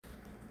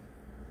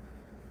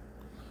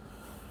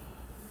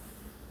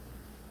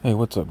Hey,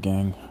 what's up,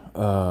 gang?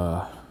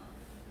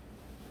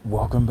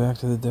 Welcome back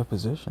to the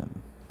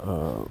deposition.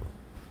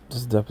 This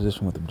is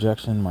deposition with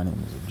objection. My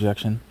name is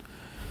Objection.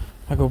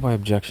 I go by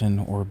Objection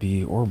or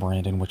B or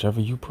Brandon, whichever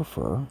you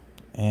prefer.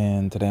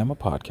 And today I'm a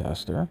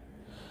podcaster.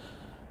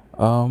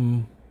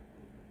 Um,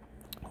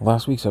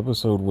 Last week's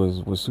episode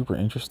was super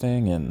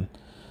interesting, and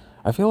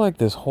I feel like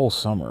this whole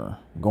summer,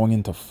 going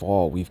into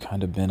fall, we've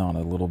kind of been on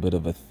a little bit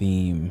of a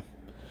theme,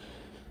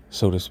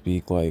 so to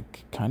speak,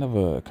 like kind of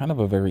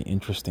a very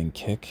interesting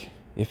kick,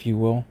 if you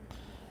will.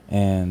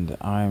 And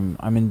I'm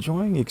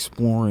enjoying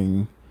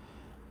exploring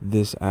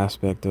this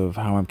aspect of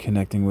how I'm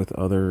connecting with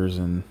others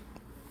and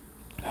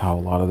how a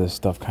lot of this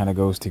stuff kind of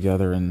goes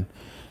together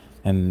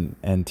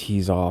and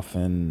tees off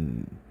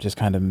and just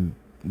kind of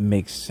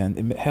makes sense.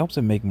 It helps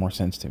it make more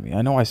sense to me.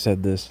 I know I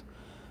said this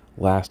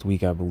last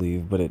week, I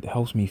believe, but it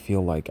helps me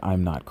feel like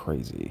I'm not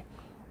crazy,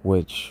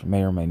 which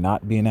may or may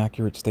not be an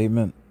accurate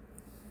statement,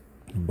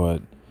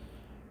 but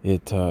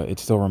it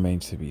still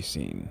remains to be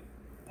seen.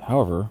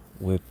 However,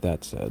 with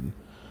that said,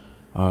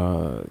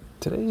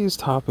 today's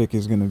topic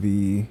is going to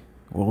be,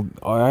 well,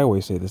 I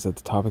always say this, that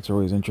the topics are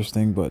always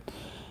interesting, but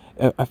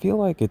I feel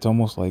like it's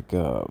almost like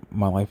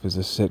my life is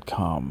a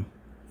sitcom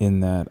in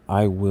that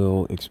I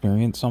will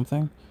experience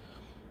something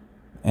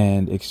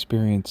and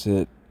experience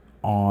it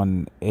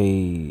on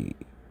a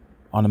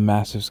on a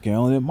massive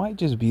scale, and it might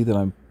just be that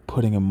I'm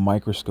putting a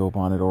microscope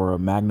on it or a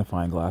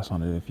magnifying glass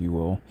on it, if you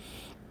will,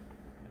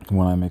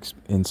 when I'm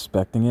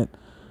inspecting it.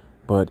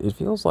 But it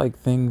feels like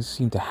things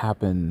seem to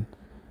happen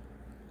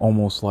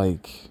almost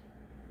like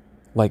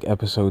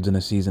episodes in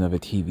a season of a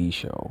TV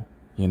show,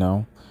 you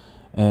know?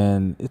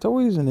 And it's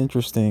always an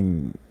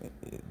interesting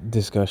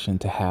discussion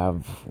to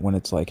have when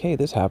it's like, hey,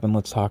 this happened,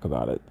 let's talk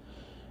about it.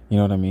 You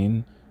know what I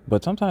mean?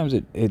 But sometimes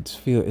it's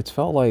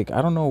felt like,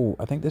 I don't know,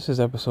 I think this is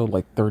episode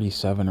like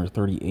 37 or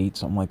 38,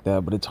 something like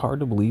that, but it's hard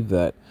to believe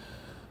that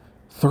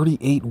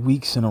 38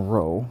 weeks in a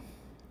row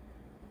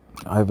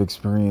I've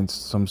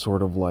experienced some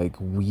sort of like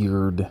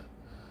weird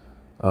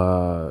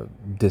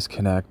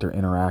disconnect or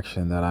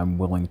interaction that I'm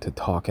willing to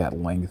talk at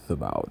length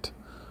about.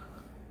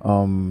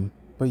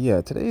 But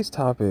yeah, today's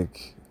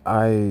topic,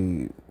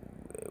 I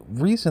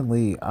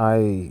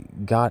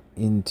got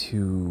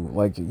into,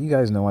 like, you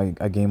guys know, I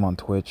game on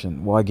Twitch,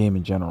 and well, I game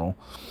in general,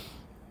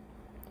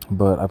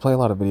 but I play a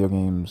lot of video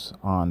games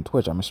on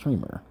Twitch. I'm a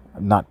streamer,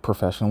 not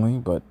professionally,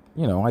 but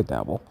I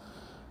dabble.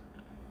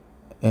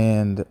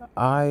 And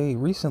I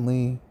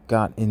recently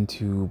got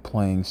into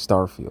playing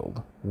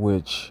Starfield,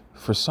 which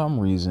for some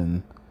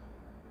reason,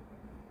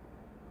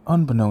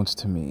 unbeknownst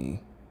to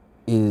me,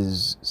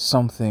 is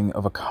something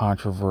of a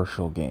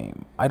controversial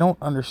game. I don't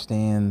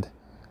understand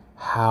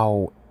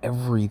how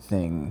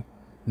everything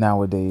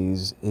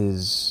nowadays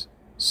is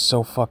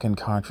so fucking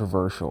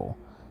controversial.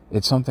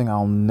 It's something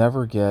I'll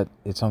never get.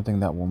 It's something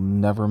that will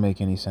never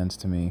make any sense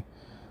to me.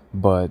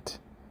 But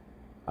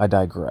I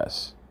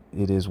digress.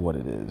 It is what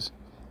it is.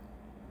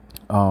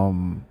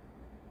 Um,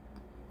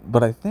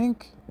 but I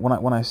think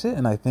when I sit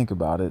and I think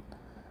about it,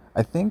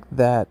 I think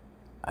that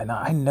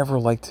I never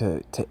like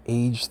to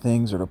age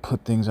things or to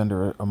put things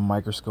under a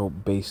microscope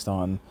based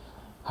on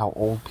how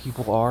old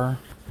people are.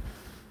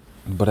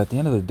 But at the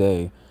end of the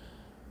day,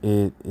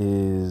 it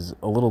is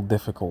a little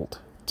difficult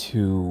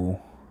to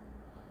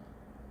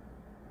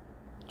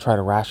try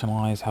to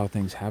rationalize how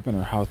things happen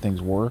or how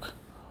things work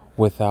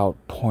without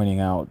pointing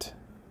out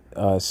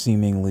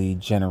seemingly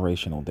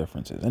generational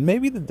differences. And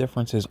maybe the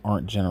differences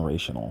aren't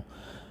generational.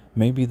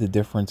 Maybe the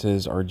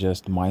differences are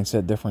just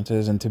mindset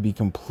differences. And to be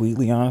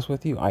completely honest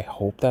with you, I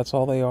hope that's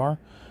all they are,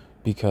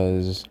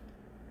 because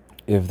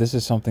if this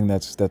is something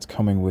that's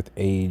coming with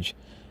age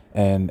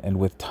and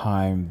with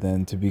time,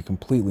 then to be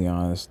completely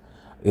honest,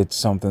 it's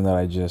something that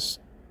I just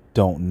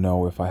don't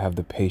know if I have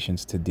the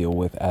patience to deal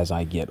with as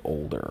I get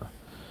older,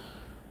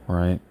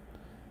 right?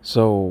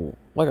 So,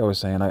 like I was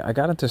saying, I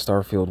got into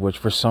Starfield, which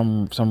for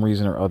some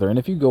reason or other, and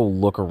if you go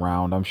look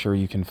around, I'm sure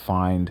you can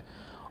find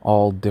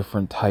all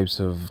different types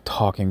of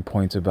talking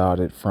points about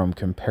it, from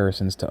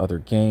comparisons to other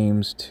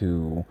games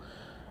to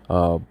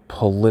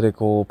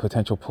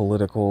potential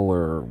political,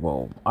 or,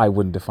 well, I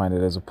wouldn't define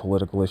it as a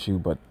political issue,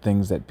 but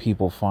things that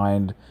people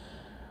find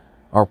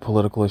are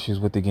political issues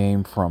with the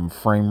game, from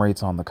frame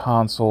rates on the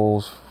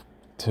consoles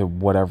to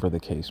whatever the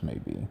case may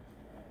be.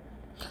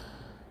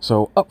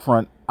 So up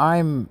front, I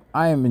am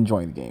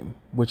enjoying the game,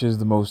 which is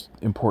the most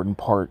important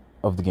part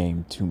of the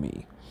game to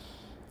me.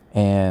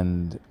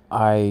 And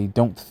I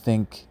don't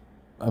think,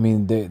 I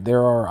mean,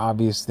 there are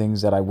obvious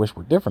things that I wish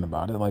were different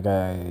about it. Like,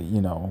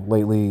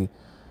 lately,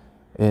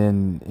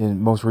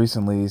 in most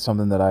recently,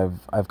 something that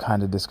I've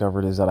kind of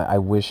discovered is that I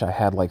wish I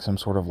had like some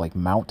sort of like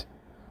mount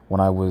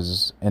when I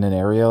was in an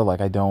area.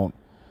 Like, I don't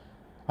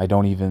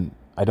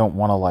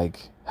want to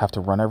like have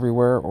to run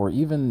everywhere, or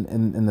even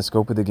in the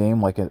scope of the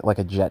game, like a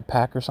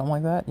jetpack or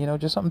something like that.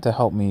 Just something to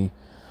help me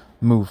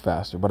move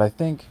faster. But I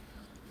think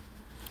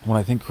when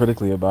I think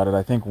critically about it,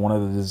 I think one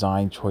of the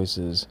design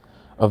choices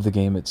of the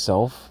game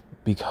itself,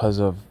 because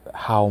of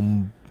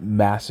how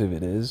massive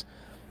it is,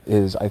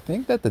 is I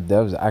think that the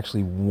devs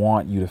actually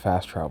want you to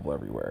fast travel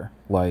everywhere.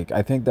 Like,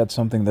 I think that's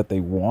something that they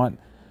want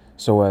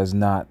so as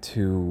not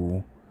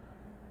to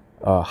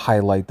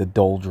highlight the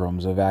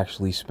doldrums of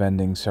actually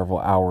spending several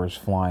hours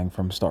flying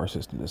from star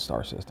system to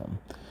star system.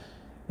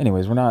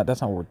 Anyways,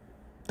 that's not what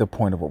the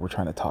point of what we're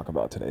trying to talk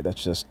about today.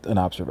 That's just an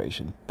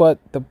observation. But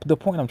the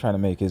point I'm trying to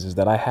make is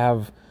that I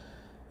have,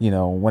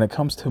 when it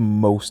comes to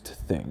most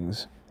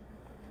things,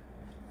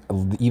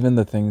 even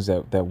the things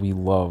that we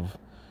love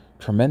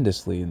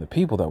tremendously and the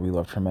people that we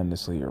love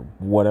tremendously or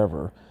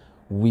whatever,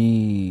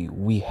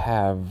 we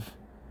have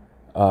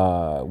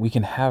we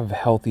can have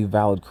healthy,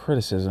 valid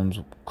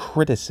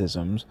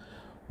criticisms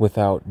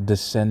without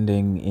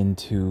descending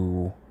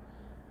into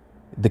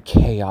the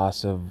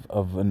chaos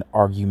of an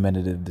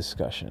argumentative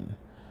discussion,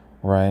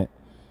 right?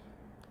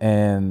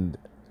 And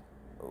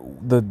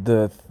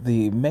the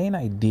main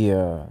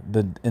idea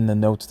in the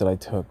notes that I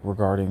took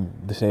regarding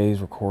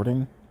today's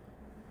recording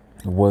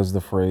was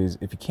the phrase,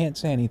 if you can't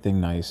say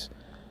anything nice,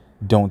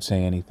 don't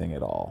say anything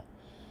at all.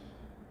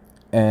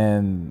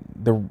 And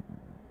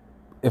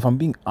if I'm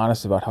being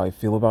honest about how I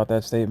feel about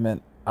that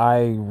statement,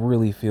 I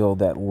really feel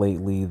that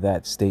lately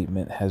that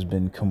statement has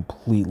been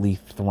completely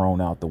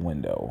thrown out the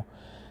window.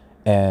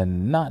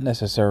 And not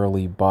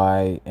necessarily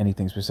by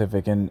anything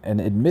specific. And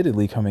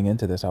admittedly, coming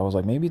into this, I was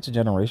like, maybe it's a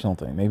generational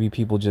thing. Maybe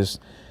people just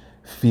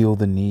feel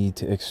the need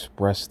to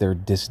express their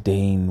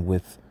disdain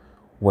with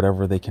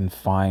whatever they can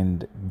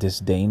find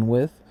disdain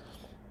with.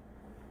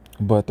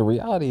 But the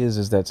reality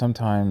is that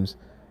sometimes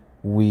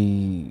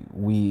we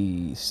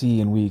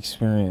see and we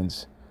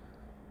experience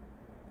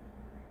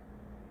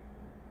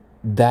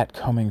that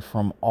coming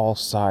from all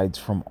sides,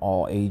 from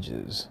all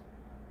ages,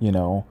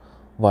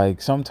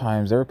 like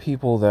sometimes there are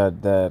people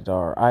that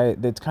are,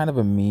 it's kind of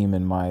a meme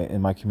in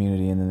my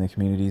community and in the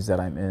communities that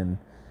I'm in,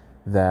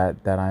 that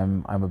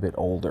I'm a bit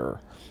older,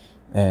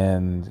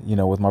 and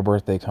with my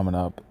birthday coming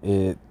up,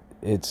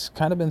 it's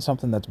kind of been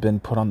something that's been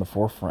put on the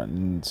forefront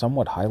and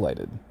somewhat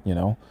highlighted,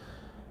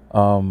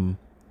 um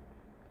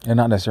and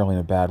not necessarily in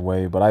a bad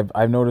way, but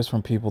I've noticed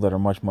from people that are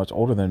much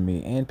older than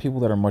me and people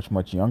that are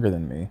much younger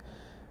than me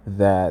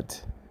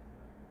that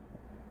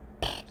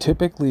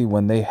typically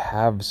when they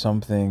have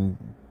something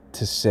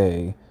to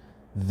say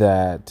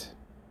that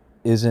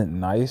isn't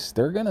nice,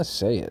 they're gonna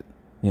say it,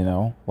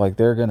 like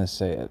they're gonna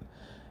say it.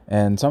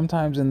 And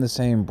sometimes in the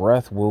same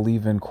breath, we'll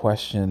even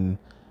question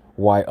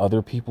why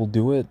other people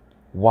do it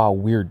while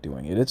we're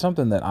doing it. It's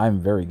something that I'm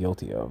very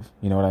guilty of,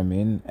 you know what I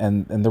mean?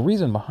 And the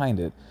reason behind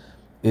it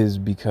is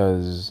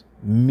because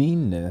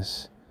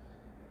meanness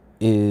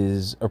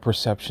is a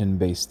perception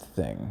based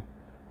thing,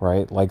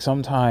 right? Like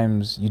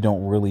sometimes you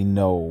don't really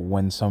know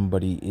when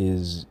somebody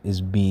is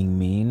being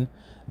mean.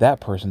 That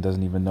person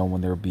doesn't even know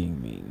when they're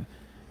being mean.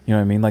 You know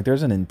what I mean? Like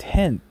there's an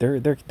intent.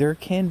 There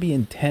can be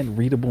intent,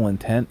 readable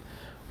intent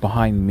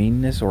behind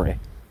meanness or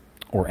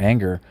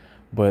anger,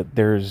 but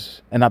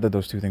and not that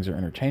those two things are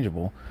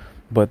interchangeable,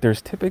 but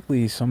there's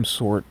typically some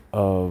sort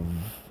of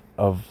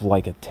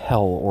like a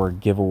tell or a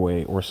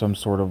giveaway or some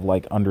sort of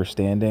like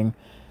understanding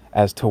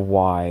as to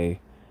why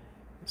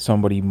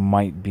somebody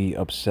might be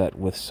upset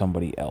with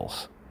somebody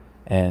else,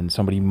 and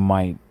somebody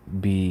might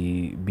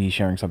be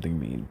sharing something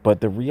mean. But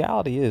the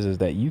reality is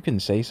that you can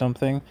say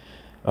something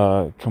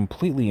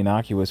completely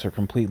innocuous or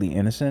completely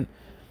innocent,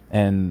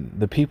 and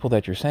the people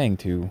that you're saying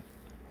to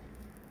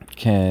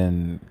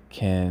can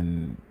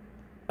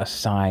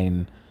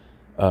assign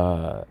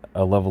a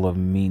level of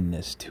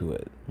meanness to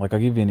it. Like I'll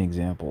give you an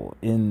example.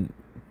 In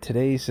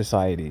today's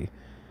society,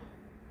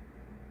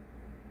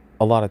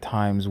 a lot of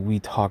times we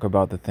talk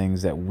about the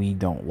things that we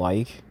don't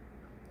like,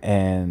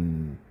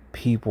 and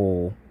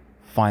people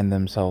find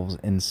themselves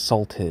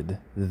insulted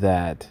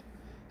that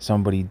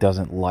somebody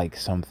doesn't like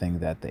something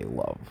that they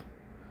love,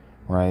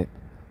 right?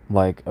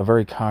 Like a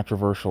very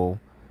controversial,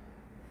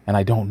 and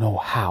I don't know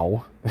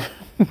how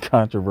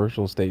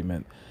controversial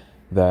statement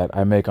that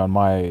I make on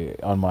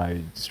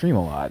my stream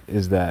a lot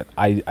is that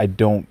I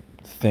don't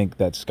think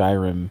that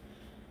Skyrim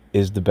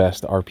is the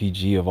best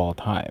RPG of all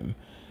time.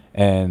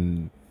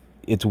 And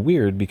it's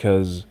weird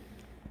because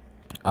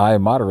I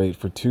moderate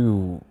for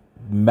two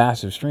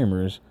massive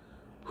streamers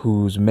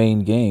whose main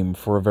game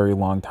for a very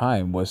long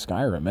time was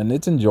Skyrim, and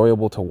it's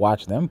enjoyable to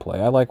watch them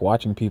play. I like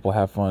watching people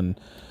have fun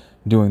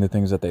doing the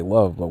things that they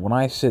love, but when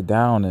I sit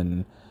down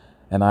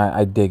and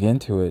I dig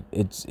into it,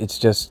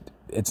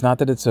 it's not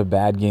that it's a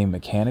bad game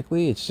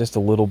mechanically, it's just a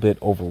little bit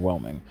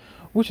overwhelming.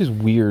 Which is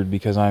weird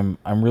because I'm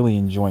really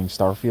enjoying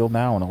Starfield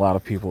now, and a lot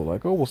of people are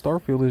like, oh well,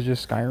 Starfield is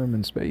just Skyrim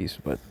in space,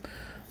 but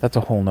that's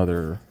a whole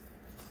nother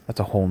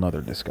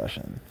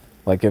discussion.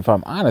 Like, if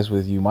I'm honest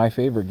with you, my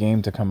favorite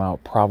game to come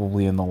out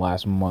probably in the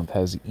last month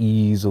has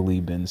easily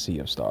been Sea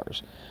of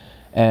Stars.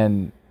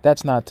 And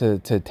that's not to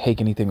take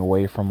anything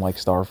away from like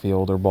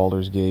Starfield or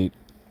Baldur's Gate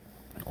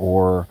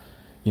or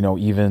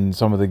even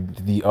some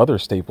of the other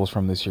staples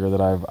from this year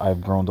that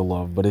I've grown to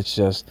love, but it's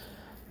just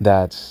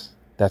that's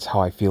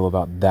how I feel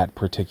about that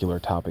particular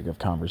topic of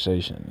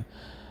conversation.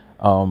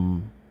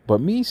 But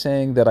me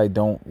saying that I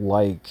don't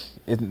like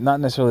it, not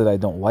necessarily that I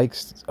don't like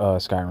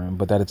Skyrim,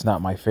 but that it's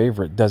not my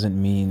favorite, doesn't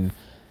mean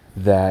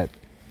that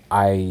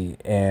I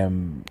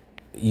am,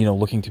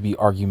 looking to be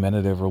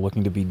argumentative or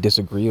looking to be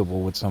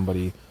disagreeable with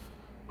somebody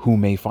who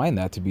may find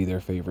that to be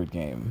their favorite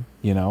game.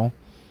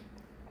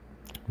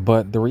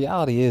 But the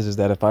reality is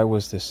that if I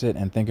was to sit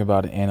and think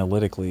about it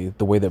analytically,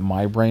 the way that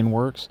my brain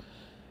works,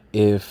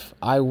 if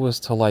I was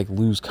to like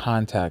lose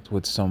contact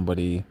with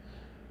somebody,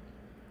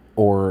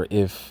 or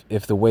if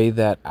the way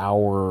that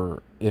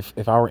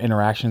if our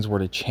interactions were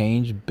to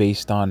change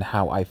based on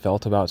how I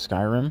felt about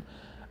Skyrim,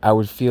 I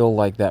would feel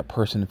like that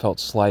person felt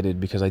slighted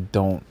because I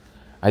don't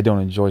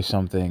enjoy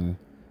something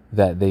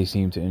that they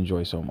seem to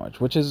enjoy so much,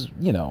 which is,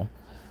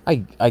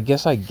 I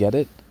guess I get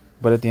it,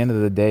 but at the end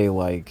of the day,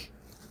 like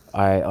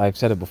I've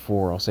said it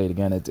before, I'll say it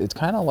again. It's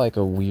kind of like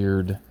a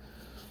weird,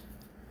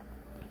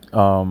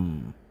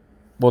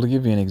 well, to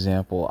give you an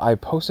example, I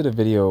posted a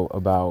video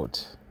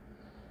about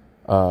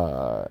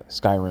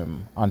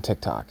Skyrim on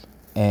TikTok,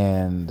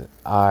 and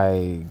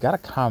I got a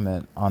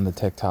comment on the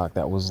TikTok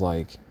that was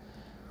like,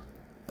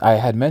 I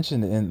had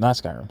mentioned in, not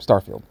Skyrim,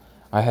 Starfield.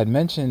 I had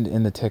mentioned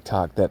in the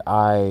TikTok that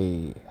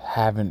I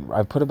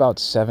put about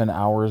 7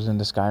 hours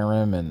into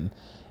Skyrim and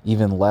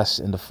even less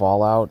into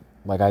Fallout.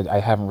 Like I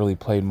haven't really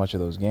played much of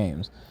those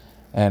games.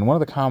 And one of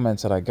the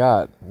comments that I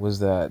got was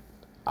that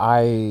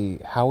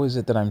how is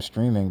it that I'm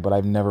streaming, but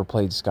I've never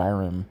played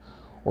Skyrim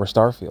or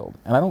Starfield?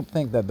 And I don't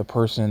think that the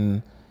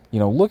person,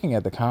 looking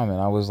at the comment,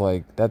 I was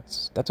like,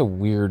 that's a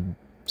weird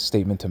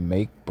statement to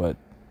make, but,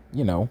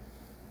 you know,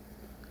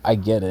 I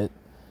get it.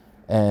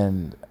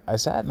 And I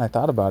sat and I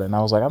thought about it, and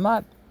I was like, I'm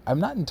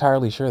not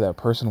entirely sure that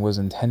person was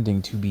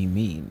intending to be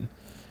mean,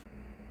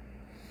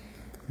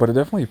 but it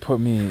definitely put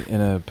me in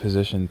a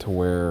position to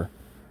where,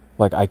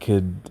 like, I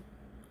could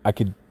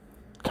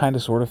kind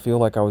of sort of feel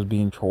like I was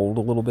being trolled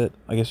a little bit,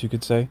 I guess you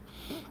could say.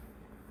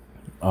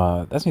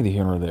 That's neither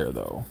here nor there,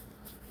 though.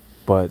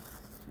 But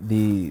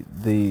the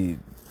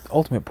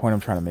ultimate point I'm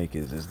trying to make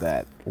is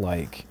that,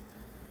 like,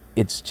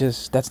 it's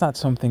just, that's not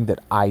something that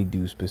I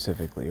do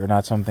specifically, or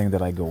not something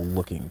that I go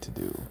looking to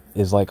do.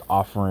 Is like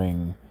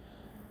offering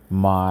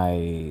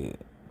my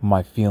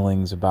my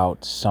feelings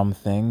about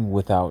something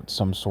without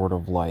some sort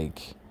of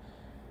like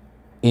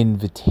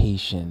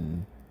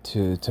invitation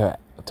to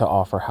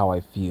offer how I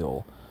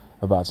feel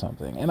about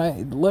something.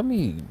 And let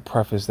me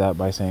preface that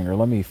by saying, or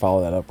let me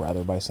follow that up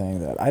rather by saying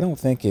that I don't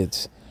think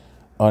it's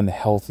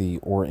unhealthy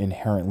or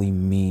inherently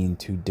mean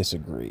to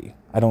disagree.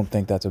 I don't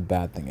think that's a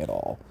bad thing at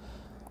all.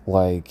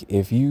 Like,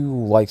 if you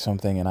like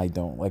something and I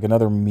don't, like,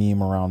 another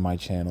meme around my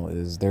channel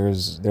is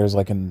there's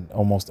like an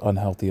almost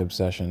unhealthy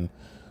obsession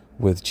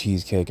with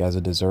cheesecake as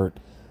a dessert.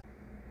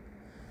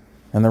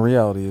 And the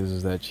reality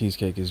is that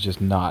cheesecake is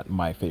just not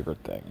my favorite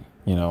thing.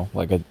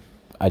 Like,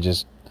 I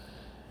just,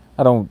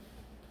 I don't,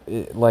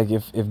 like,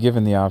 if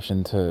given the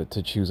option to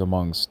choose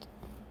amongst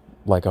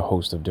like a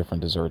host of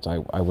different desserts,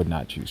 I would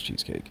not choose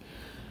cheesecake.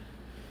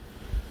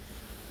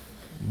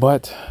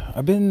 But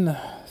I've been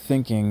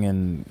thinking,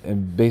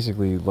 and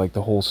basically, like,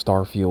 the whole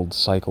Starfield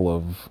cycle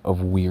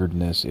of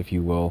weirdness, if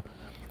you will,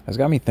 has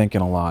got me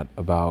thinking a lot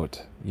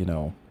about,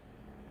 if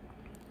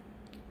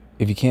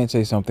you can't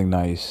say something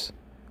nice,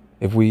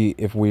 if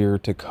we're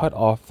to cut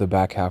off the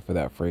back half of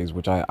that phrase,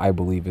 which I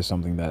believe is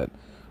something that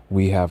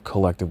we have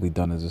collectively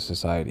done as a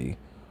society,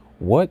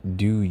 what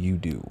do you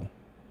do?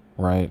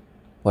 Right?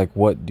 Like,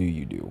 what do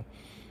you do?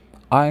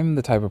 I'm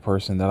the type of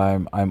person that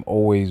I'm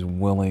always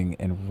willing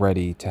and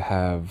ready to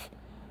have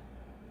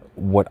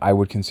what I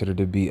would consider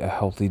to be a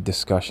healthy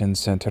discussion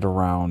centered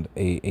around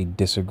a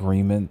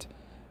disagreement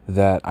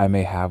that I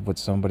may have with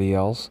somebody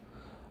else.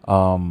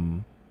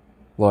 Um,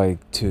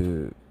 like,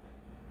 to,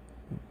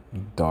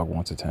 dog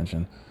wants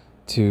attention,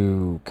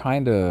 to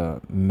kind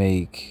of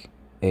make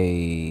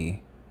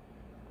a,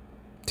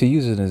 to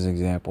use it as an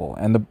example.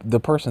 And the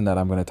person that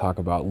I'm going to talk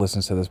about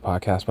listens to this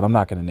podcast, but I'm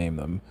not going to name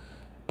them.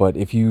 But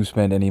if you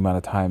spend any amount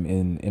of time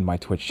in my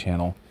Twitch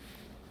channel,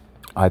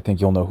 I think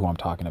you'll know who I'm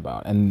talking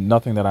about. And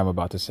nothing that I'm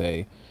about to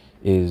say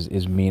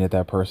is mean at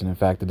that person. In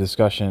fact, the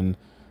discussion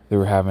they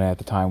were having at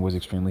the time was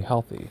extremely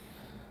healthy.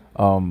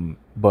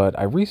 But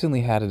I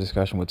recently had a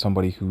discussion with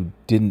somebody who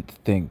didn't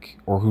think,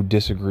 or who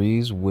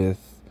disagrees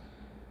with,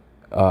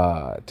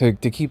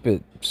 to keep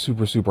it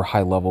super, super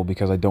high level,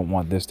 because I don't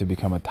want this to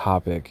become a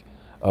topic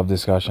of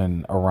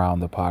discussion around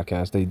the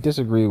podcast. They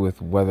disagree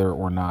with whether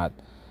or not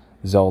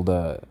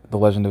Zelda, The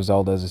Legend of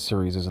Zelda as a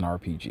series is an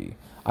RPG.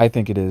 I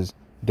think it is.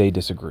 They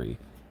disagree.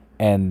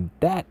 And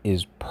that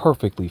is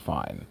perfectly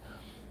fine.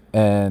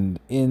 And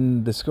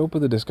in the scope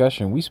of the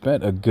discussion, we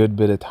spent a good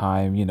bit of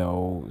time,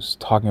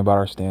 talking about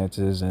our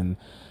stances and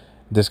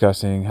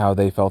discussing how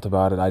they felt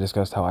about it. I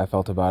discussed how I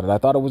felt about it. I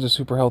thought it was a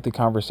super healthy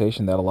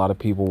conversation that a lot of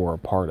people were a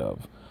part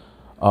of.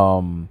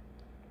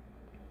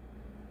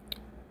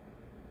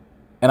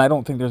 And I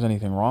don't think there's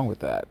anything wrong with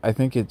that. I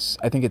think it's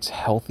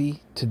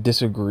healthy to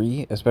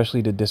disagree,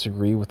 especially to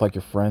disagree with like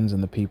your friends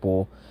and the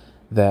people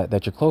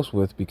that you're close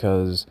with,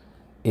 because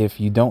if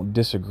you don't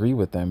disagree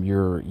with them,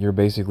 you're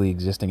basically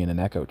existing in an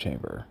echo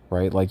chamber,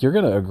 right? Like you're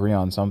gonna agree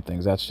on some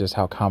things. That's just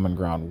how common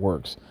ground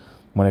works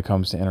when it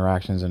comes to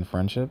interactions and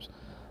friendships.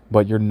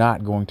 But you're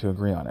not going to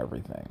agree on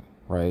everything,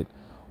 right?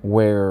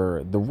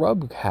 Where the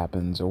rub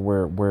happens, or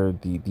where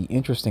the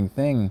interesting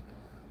thing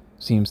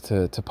seems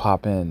to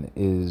pop in,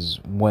 is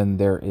when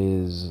there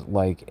is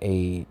like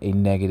a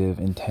negative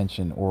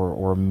intention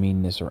or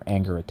meanness or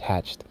anger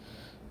attached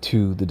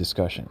to the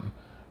discussion,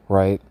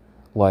 right?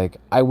 Like,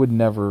 I would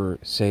never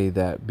say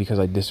that because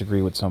I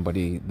disagree with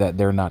somebody that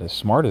they're not as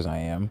smart as I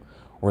am,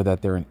 or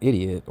that they're an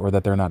idiot, or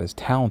that they're not as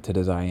talented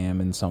as I am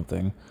in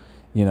something,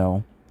 you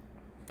know?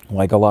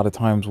 Like, a lot of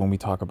times when we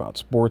talk about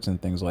sports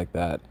and things like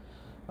that,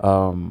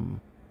 um,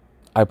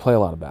 I play a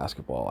lot of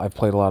basketball. I've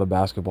played a lot of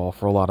basketball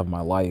for a lot of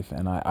my life,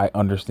 and I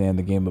understand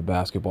the game of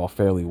basketball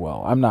fairly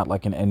well. I'm not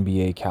like an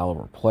NBA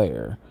caliber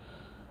player,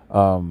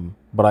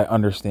 but I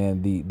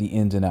understand the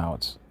ins and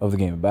outs of the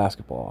game of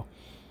basketball.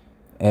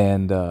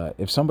 And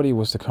if somebody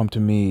was to come to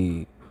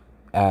me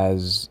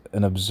as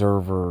an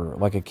observer,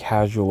 like a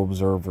casual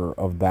observer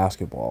of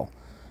basketball,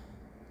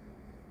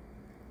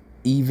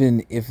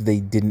 even if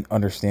they didn't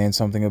understand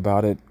something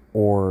about it,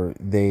 or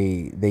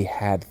they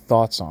had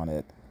thoughts on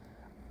it,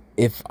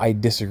 if I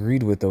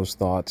disagreed with those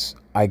thoughts,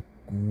 I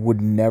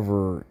would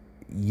never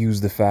use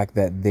the fact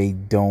that they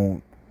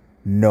don't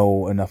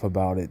know enough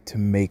about it to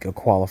make a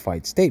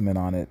qualified statement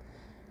on it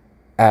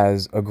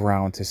as a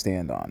ground to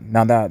stand on.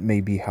 Now that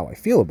may be how I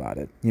feel about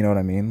it. You know what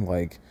I mean?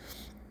 Like,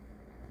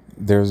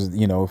 there's,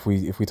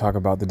 if we talk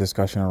about the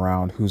discussion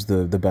around who's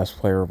the best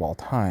player of all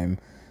time,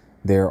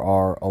 there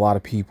are a lot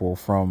of people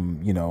from,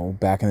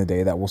 back in the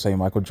day that will say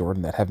Michael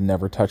Jordan, that have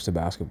never touched a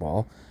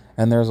basketball.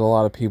 And there's a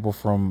lot of people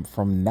from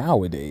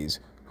nowadays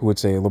who would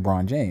say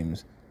LeBron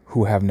James,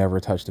 who have never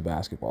touched a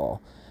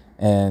basketball.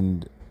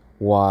 And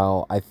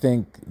while I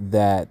think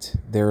that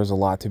there is a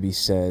lot to be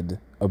said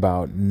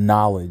about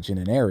knowledge in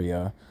an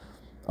area,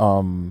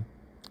 um,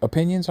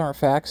 opinions aren't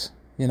facts,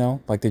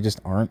 like they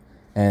just aren't.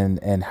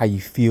 And how you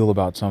feel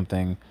about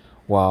something,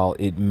 while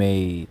it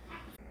may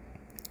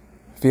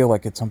feel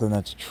like it's something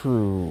that's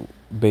true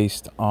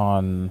based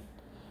on,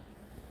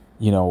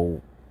 you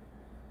know,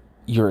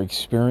 your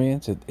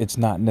experience, it's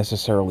not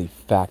necessarily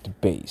fact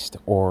based,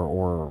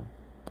 or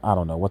I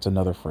don't know, what's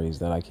another phrase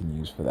that I can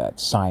use for that?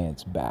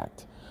 Science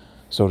backed,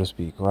 so to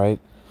speak, right?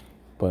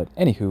 But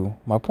anywho,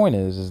 my point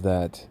is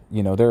that,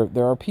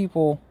 there are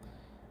people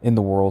in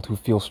the world who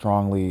feel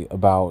strongly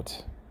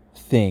about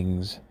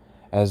things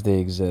as they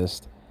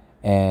exist,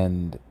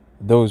 and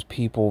those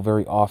people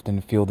very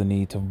often feel the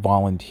need to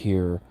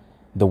volunteer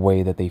the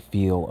way that they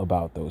feel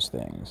about those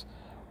things,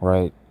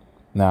 right?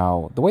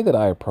 Now, the way that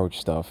I approach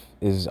stuff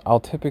is, I'll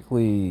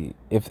typically,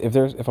 if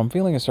I'm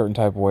feeling a certain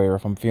type of way, or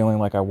if I'm feeling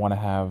like I want to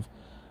have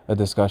a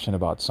discussion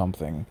about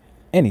something,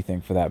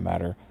 anything for that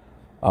matter,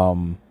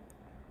 um,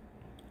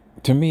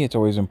 to me, it's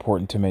always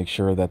important to make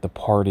sure that the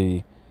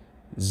parties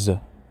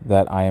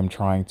that I am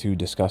trying to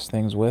discuss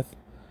things with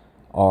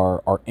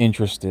are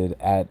interested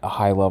at a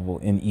high level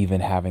in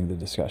even having the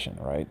discussion,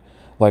 right?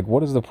 Like,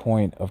 what is the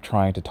point of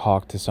trying to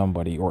talk to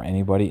somebody or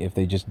anybody if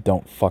they just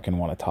don't fucking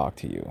want to talk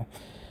to you?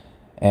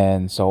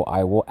 And so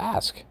I will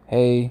ask,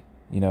 hey,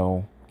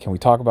 can we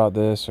talk about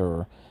this?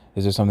 Or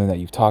is this something that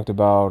you've talked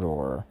about?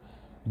 Or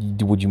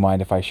would you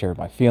mind if I shared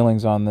my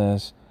feelings on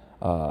this?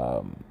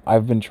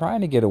 I've been trying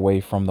to get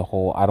away from the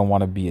whole I don't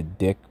want to be a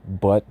dick,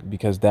 but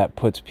because that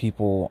puts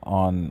people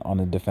on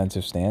a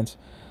defensive stance.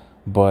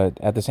 But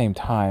at the same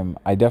time,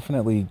 I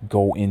definitely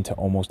go into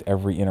almost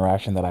every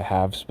interaction that I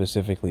have,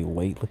 specifically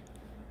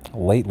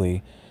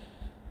lately,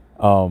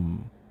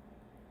 um,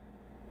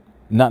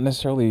 not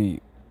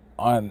necessarily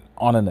on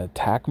an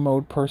attack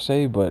mode per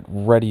se, but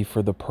ready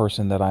for the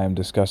person that I am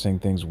discussing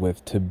things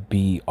with to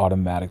be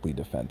automatically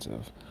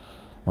defensive,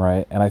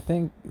 right? And I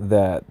think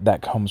that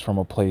that comes from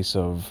a place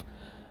of,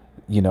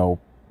 you know,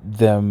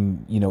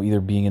 them,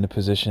 either being in a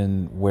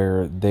position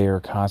where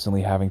they're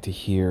constantly having to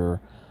hear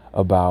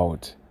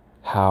about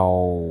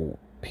how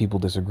people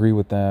disagree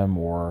with them,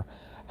 or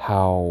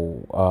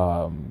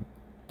how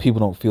people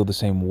don't feel the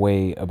same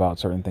way about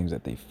certain things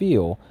that they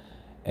feel.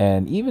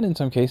 And even in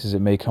some cases, it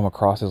may come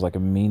across as like a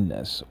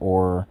meanness,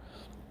 or,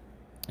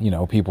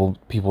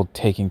 people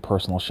taking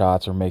personal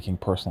shots or making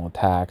personal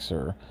attacks,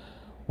 or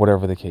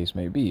whatever the case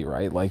may be,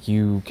 right? Like,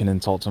 you can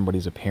insult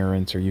somebody's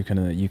appearance, or you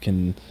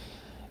can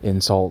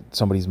insult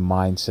somebody's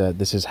mindset.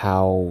 This is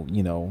how,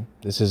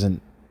 this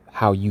isn't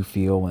how you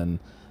feel, and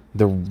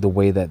the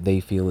way that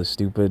they feel is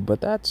stupid, but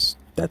that's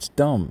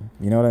dumb.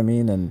 You know what I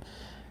mean?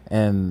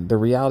 And the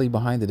reality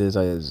behind it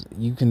is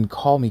you can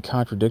call me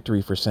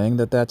contradictory for saying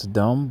that that's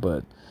dumb,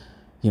 but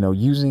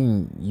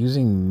using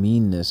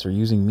meanness, or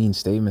using mean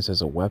statements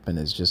as a weapon,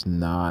 is just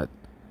not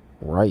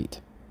right.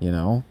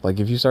 Like,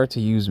 if you start to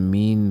use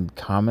mean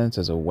comments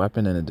as a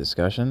weapon in a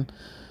discussion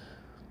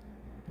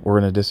or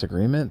in a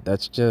disagreement,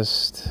 that's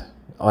just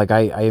like,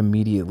 I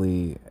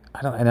immediately,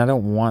 I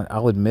don't want,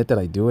 I'll admit that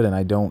I do it and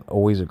I don't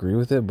always agree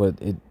with it,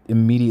 but it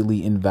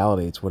immediately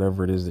invalidates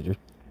whatever it is that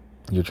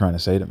you're trying to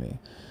say to me.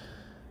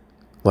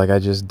 Like, I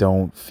just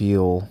don't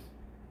feel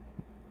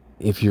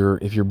if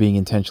you're being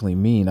intentionally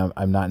mean,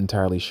 I'm not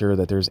entirely sure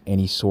that there's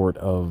any sort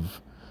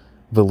of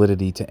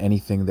validity to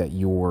anything that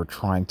you're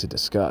trying to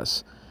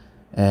discuss.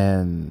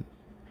 And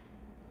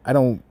I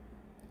don't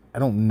I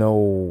don't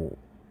know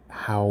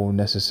how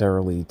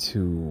necessarily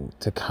to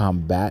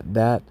combat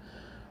that,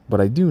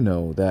 but I do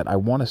know that I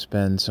want to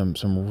spend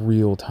some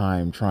real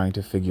time trying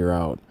to figure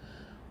out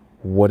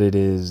what it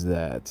is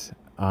that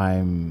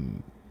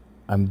I'm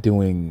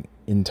doing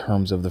in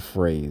terms of the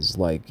phrase,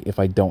 like if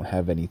I don't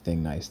have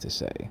anything nice to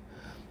say,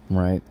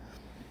 right?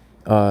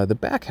 The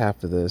back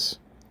half of this,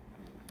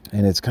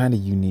 and it's kind of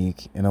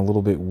unique and a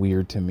little bit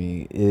weird to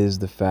me, is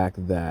the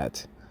fact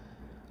that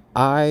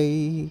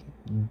I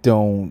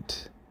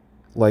don't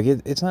like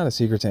it. It's not a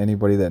secret to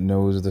anybody that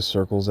knows the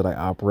circles that I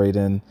operate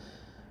in.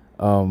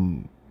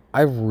 Um,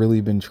 I've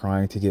really been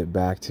trying to get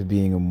back to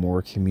being a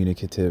more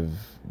communicative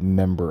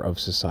member of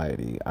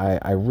society.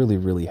 I really,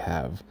 really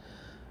have.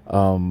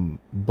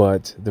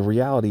 But the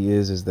reality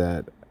is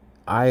that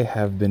I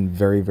have been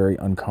very, very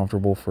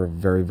uncomfortable for a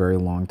very, very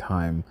long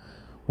time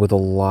with a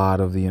lot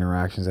of the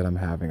interactions that I'm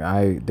having.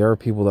 There are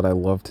people that I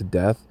love to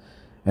death,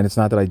 and it's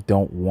not that I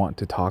don't want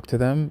to talk to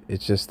them.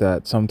 It's just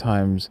that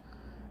sometimes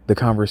the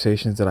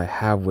conversations that I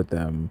have with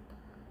them,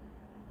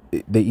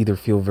 they either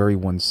feel very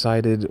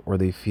one-sided, or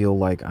they feel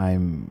like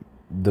I'm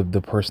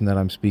the person that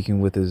I'm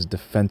speaking with is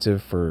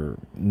defensive for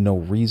no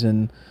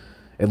reason,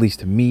 at least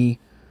to me,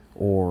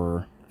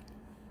 or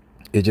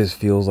it just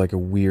feels like a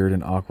weird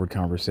and awkward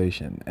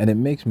conversation. And it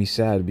makes me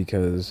sad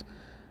because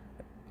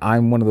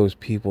I'm one of those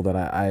people that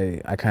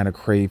I kind of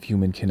crave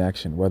human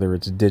connection, whether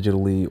it's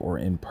digitally or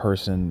in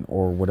person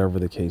or whatever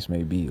the case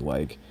may be.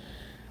 Like,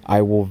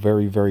 I will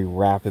very, very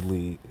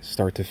rapidly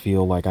start to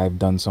feel like I've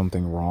done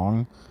something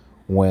wrong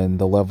when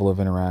the level of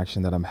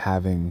interaction that I'm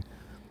having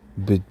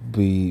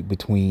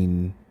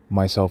between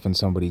myself and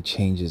somebody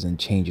changes, and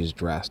changes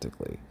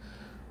drastically,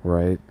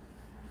 right?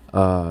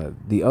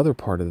 The other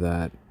part of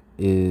that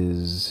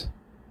is,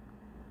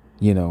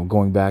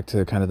 going back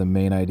to kind of the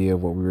main idea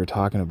of what we were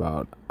talking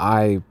about.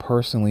 I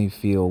personally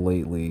feel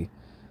lately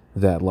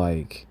that,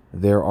 like,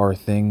 there are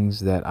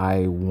things that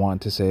I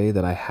want to say,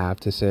 that I have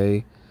to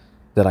say,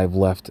 that I've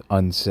left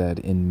unsaid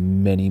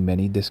in many,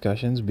 many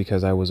discussions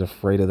because I was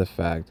afraid of the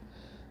fact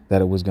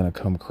that it was going to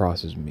come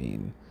across as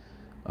mean.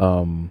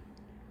 Um,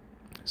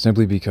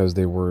 Simply because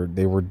they were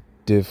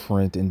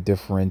different and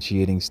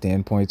differentiating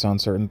standpoints on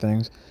certain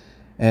things.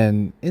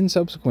 And in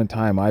subsequent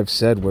time, I've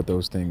said what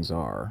those things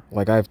are.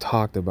 Like, I've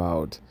talked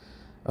about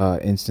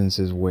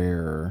instances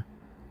where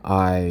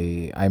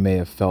I may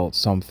have felt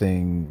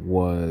something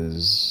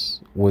was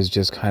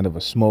just kind of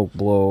a smoke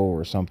blow,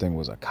 or something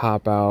was a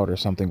cop out, or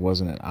something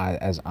wasn't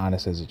as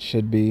honest as it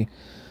should be.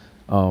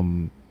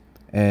 Um,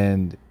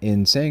 and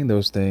in saying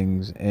those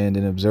things, and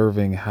in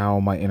observing how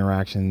my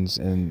interactions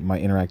and my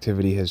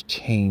interactivity has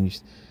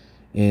changed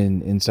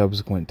in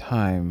subsequent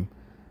time,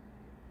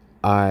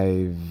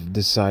 I've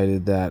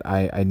decided that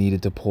I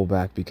needed to pull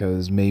back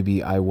because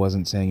maybe I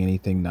wasn't saying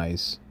anything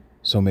nice,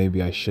 so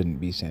maybe I shouldn't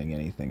be saying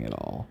anything at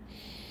all.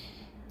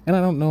 And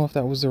I don't know if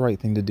that was the right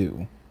thing to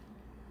do.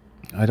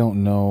 I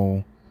don't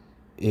know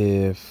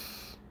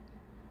if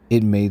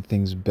it made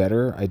things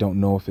better. I don't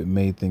know if it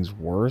made things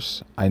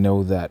worse. I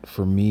know that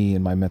for me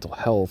and my mental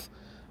health,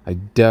 I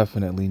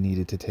definitely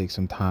needed to take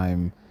some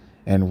time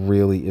and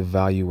really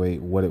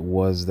evaluate what it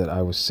was that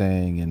I was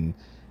saying,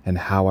 and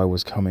how I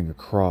was coming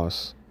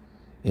across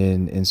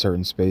in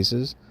certain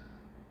spaces.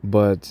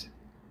 But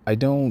I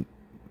don't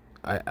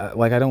I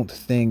don't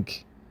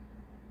think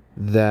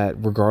that,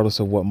 regardless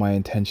of what my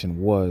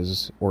intention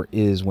was or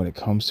is when it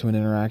comes to an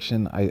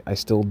interaction, I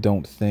still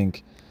don't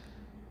think,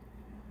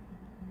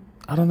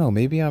 I don't know,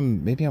 maybe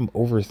I'm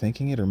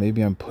overthinking it, or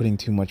maybe I'm putting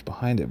too much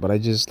behind it, but I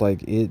just,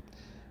 like, it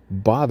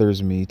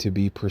bothers me to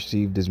be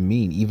perceived as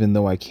mean, even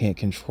though I can't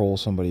control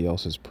somebody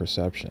else's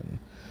perception.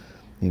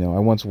 I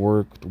once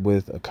worked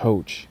with a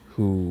coach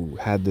who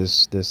had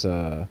this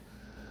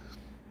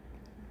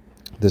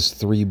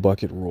three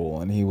bucket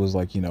rule, and he was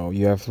like,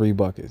 you have three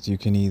buckets. You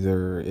can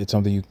either, it's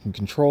something you can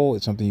control,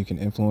 it's something you can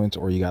influence,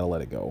 or you got to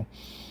let it go.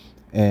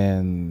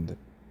 And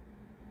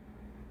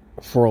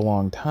for a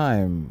long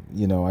time,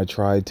 I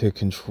tried to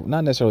control,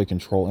 not necessarily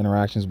control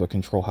interactions, but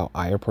control how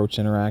I approach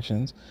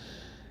interactions.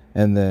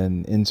 And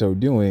then in so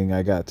doing,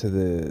 I got to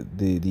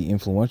the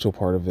influential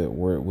part of it,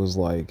 where it was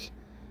like,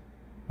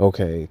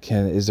 okay,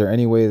 is there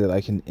any way that I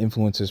can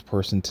influence this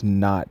person to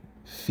not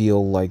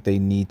feel like they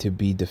need to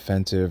be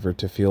defensive, or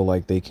to feel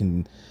like they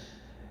can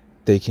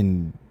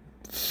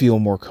feel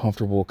more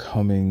comfortable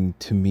coming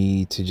to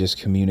me to just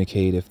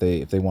communicate if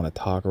they want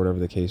to talk, or whatever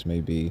the case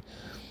may be.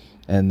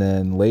 And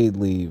then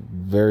lately,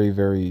 very,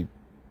 very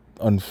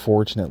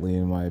unfortunately,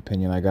 in my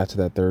opinion, I got to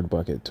that third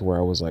bucket, to where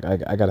I was like,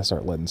 I got to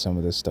start letting some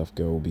of this stuff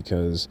go,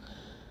 because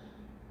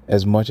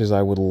as much as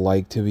I would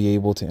like to be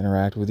able to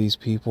interact with these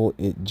people,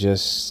 it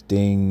just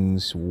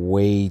stings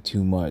way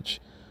too much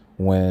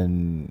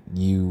when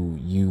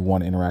you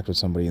want to interact with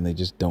somebody and they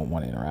just don't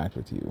want to interact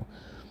with you.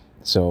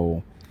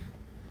 So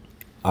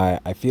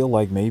I feel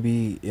like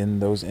maybe in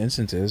those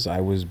instances I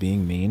was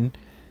being mean,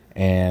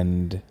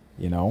 and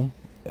you know,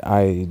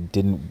 I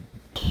didn't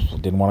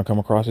want to come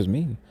across as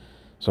mean.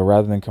 So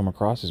rather than come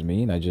across as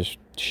mean, I just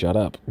shut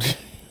up.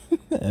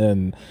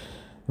 And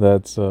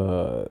that's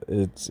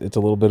it's a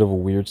little bit of a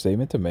weird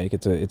statement to make.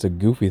 It's a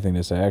goofy thing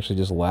to say. I actually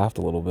just laughed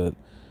a little bit.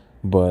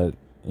 But,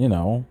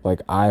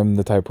 like I'm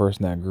the type of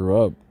person that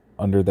grew up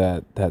under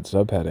that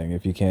subheading.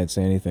 If you can't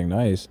say anything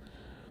nice,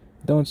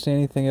 don't say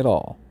anything at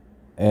all.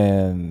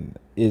 And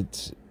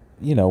it's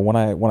when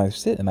I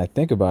sit and I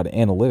think about it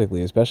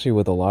analytically, especially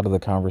with a lot of the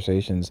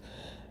conversations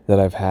that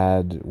I've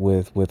had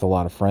with a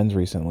lot of friends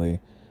recently,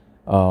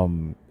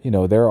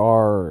 there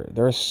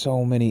are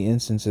so many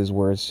instances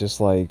where it's just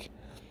like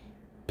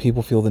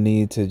people feel the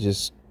need to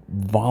just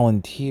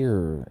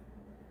volunteer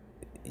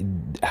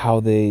how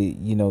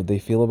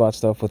they feel about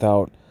stuff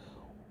without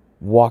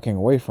walking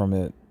away from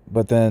it.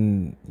 But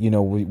then,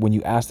 when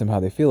you ask them how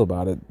they feel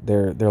about it,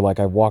 they're like,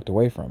 I've walked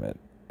away from it.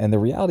 And the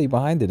reality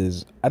behind it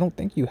is, I don't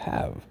think you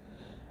have.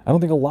 I don't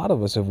think a lot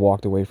of us have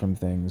walked away from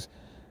things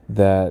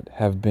that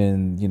have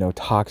been,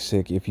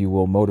 toxic, if you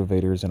will,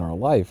 motivators in our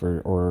life,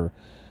 or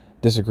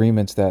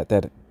disagreements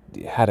that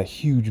had a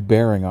huge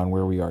bearing on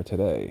where we are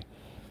today.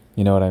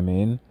 You know what I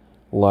mean?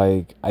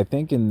 Like, I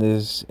think in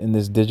this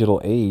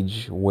digital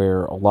age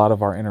where a lot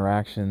of our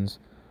interactions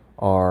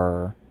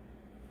are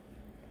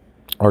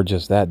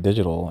just that,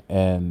 digital,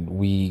 and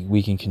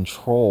we can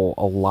control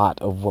a lot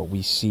of what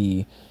we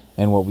see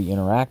and what we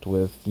interact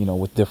with,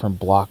 with different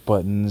block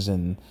buttons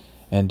and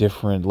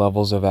different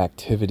levels of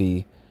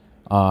activity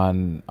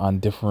on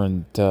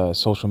different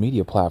social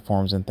media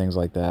platforms and things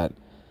like that.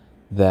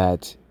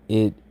 That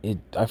it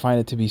I find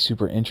it to be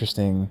super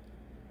interesting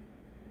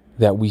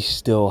that we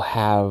still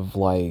have,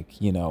 like,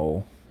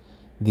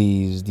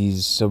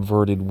 these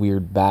subverted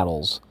weird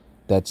battles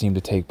that seem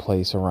to take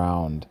place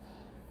around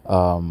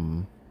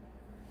um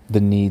the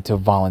need to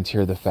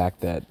volunteer the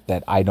fact that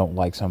I don't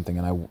like something,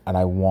 and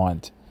I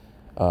want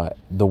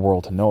the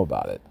world to know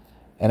about it.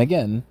 And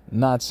again,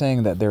 not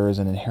saying that there is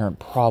an inherent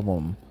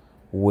problem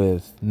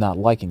with not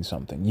liking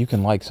something. You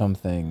can like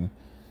something,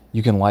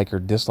 you can like or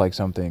dislike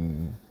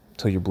something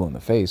till you're blue in the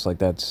face. Like,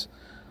 that's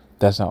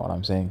not what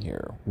I'm saying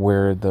here.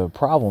 Where the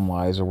problem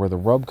lies, or where the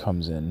rub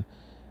comes in,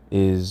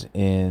 is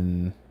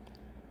in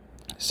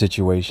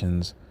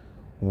situations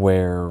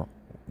where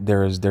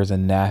there's a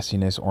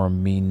nastiness or a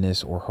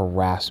meanness or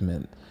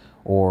harassment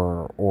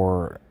or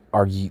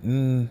let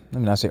me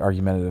not say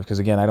argumentative, because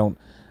again, I don't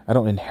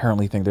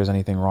inherently think there's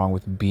anything wrong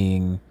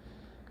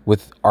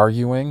with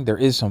arguing. There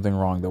is something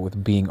wrong though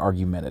with being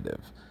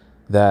argumentative,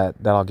 that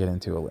I'll get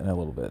into in a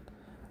little bit.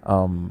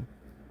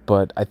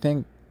 But I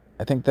think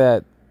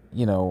that,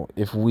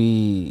 if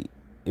we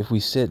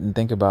sit and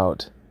think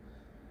about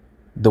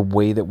the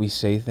way that we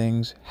say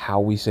things, how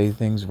we say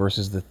things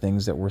versus the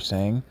things that we're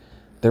saying,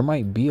 there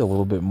might be a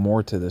little bit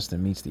more to this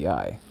than meets the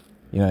eye.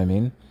 You know what I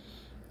mean?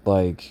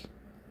 Like,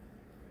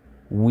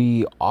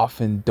 we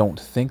often don't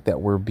think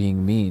that we're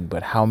being mean,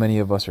 but how many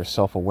of us are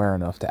self-aware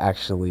enough to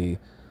actually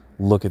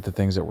look at the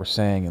things that we're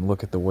saying and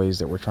look at the ways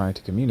that we're trying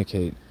to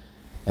communicate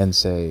and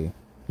say,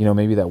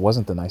 maybe that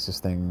wasn't the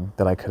nicest thing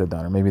that I could have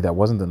done, or maybe that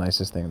wasn't the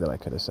nicest thing that I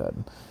could have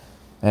said.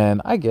 And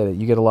I get it.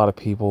 You get a lot of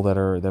people that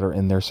are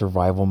in their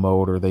survival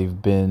mode, or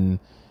they've been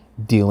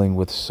dealing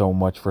with so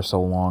much for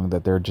so long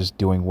that they're just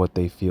doing what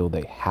they feel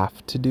they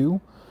have to do.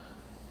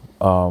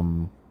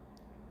 Um,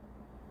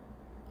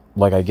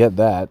 like, I get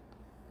that.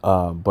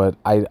 But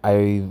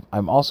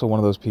I'm also one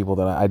of those people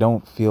that I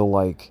don't feel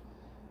like,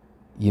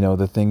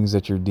 the things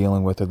that you're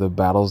dealing with or the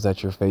battles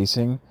that you're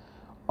facing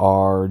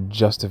are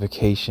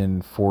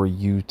justification for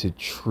you to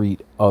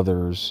treat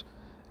others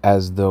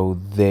as though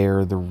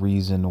they're the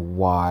reason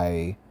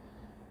why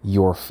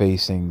you're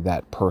facing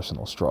that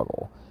personal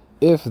struggle.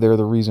 If they're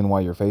the reason why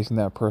you're facing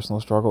that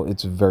personal struggle,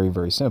 it's very,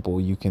 very simple.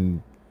 You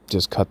can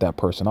just cut that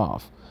person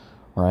off,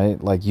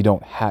 right? Like, you're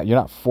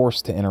not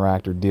forced to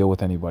interact or deal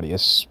with anybody,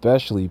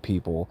 especially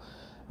people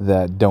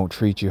that don't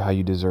treat you how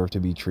you deserve to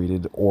be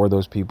treated, or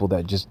those people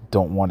that just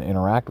don't want to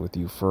interact with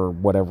you for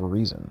whatever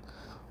reason,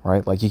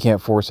 right? Like, you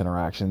can't force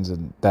interactions,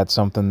 and that's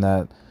something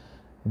that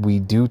we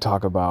do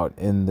talk about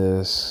in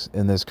this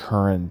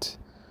current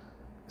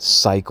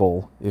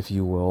cycle, if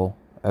you will,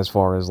 as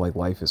far as like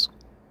life is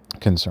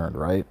concerned,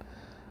 right?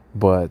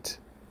 But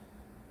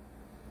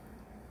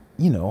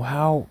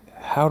how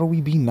do we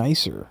be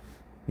nicer?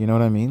 You know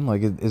what I mean?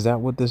 Like, is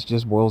that what this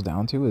just boils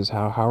down to? Is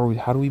how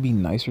do we be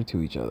nicer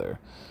to each other?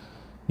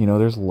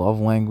 There's love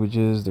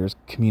languages, there's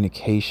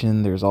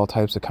communication, there's all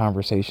types of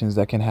conversations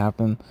that can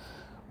happen.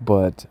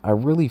 But I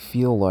really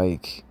feel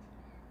like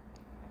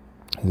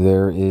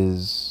there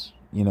is,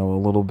 a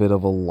little bit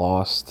of a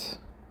lost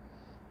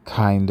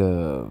kind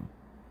of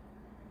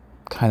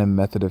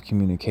method of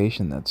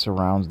communication that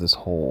surrounds this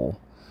whole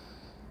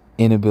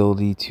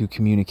inability to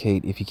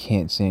communicate if you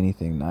can't say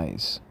anything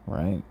nice,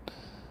 right?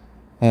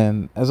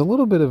 And as a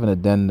little bit of an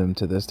addendum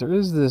to this, there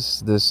is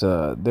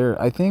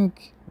I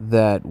think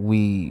that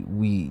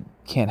we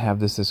can't have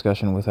this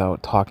discussion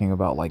without talking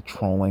about, like,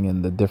 trolling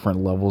and the different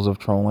levels of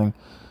trolling.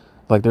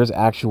 Like, there's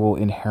actual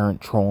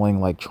inherent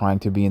trolling, like trying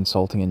to be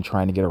insulting and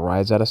trying to get a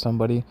rise out of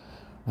somebody,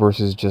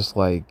 versus just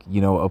like,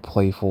 a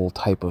playful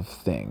type of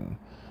thing,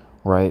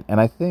 right? And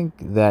I think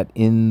that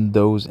in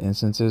those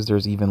instances,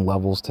 there's even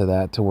levels to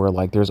that, to where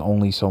like there's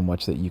only so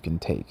much that you can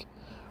take,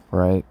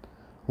 right?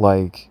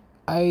 Like,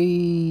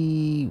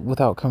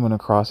 without coming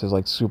across as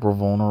like super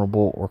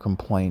vulnerable or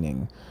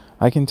complaining,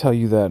 I can tell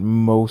you that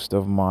most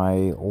of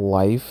my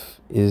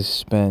life is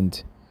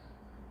spent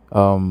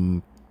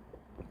um,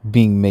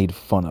 being made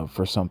fun of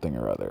for something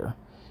or other.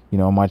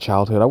 In my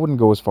childhood, I wouldn't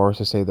go as far as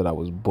to say that I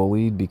was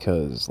bullied,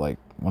 because like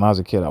when I was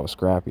a kid, I was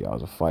scrappy, I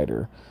was a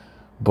fighter.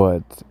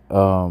 But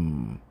I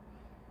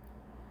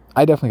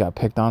definitely got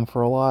picked on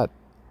for a lot.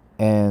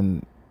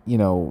 And,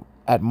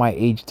 at my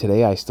age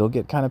today, I still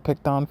get kind of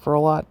picked on for a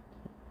lot.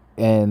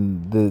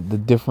 And the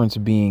difference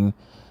being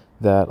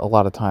that a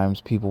lot of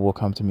times people will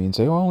come to me and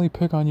say, "Oh, I only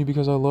pick on you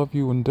because I love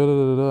you," and da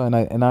da da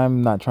da. And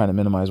I'm not trying to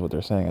minimize what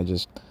they're saying.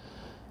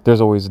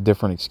 There's always a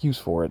different excuse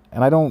for it,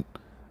 and I don't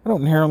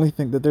inherently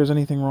think that there's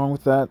anything wrong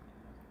with that.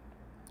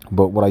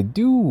 But what I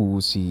do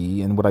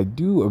see and what I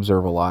do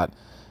observe a lot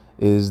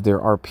is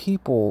there are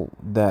people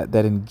that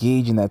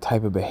engage in that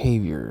type of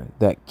behavior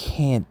that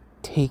can't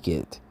take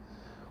it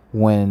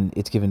when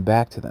it's given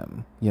back to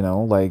them.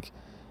 Like,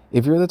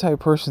 if you're the type of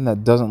person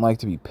that doesn't like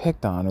to be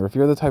picked on, or if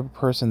you're the type of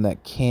person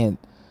that can't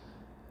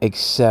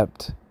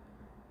accept,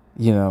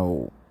 you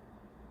know,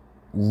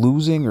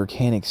 losing, or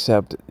can't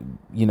accept,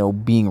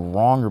 being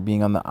wrong, or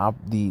being on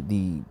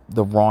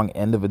the wrong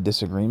end of a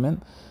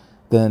disagreement,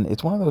 then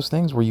it's one of those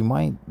things where you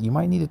might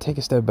need to take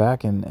a step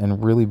back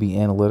and really be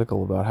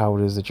analytical about how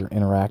it is that you're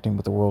interacting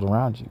with the world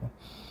around you,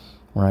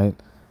 right?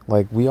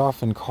 Like, we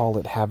often call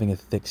it having a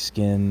thick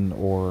skin,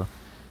 or,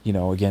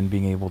 again,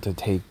 being able to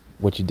take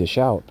what you dish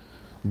out.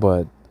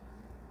 But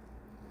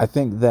I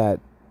think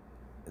that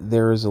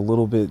there is a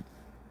little bit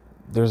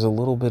there's a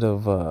little bit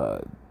of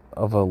a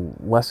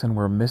lesson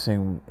we're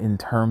missing in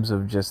terms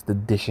of just the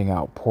dishing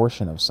out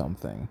portion of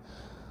something.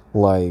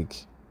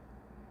 Like,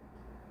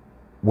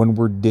 when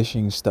we're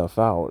dishing stuff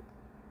out,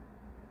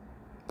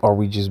 are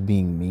we just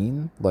being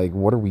mean? Like,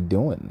 what are we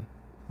doing?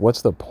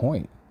 What's the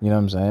point? You know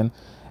what I'm saying?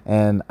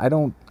 And I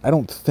don't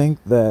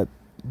think that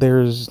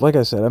there's, like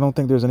I said, I don't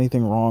think there's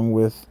anything wrong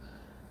with,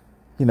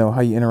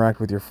 how you interact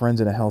with your friends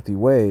in a healthy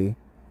way,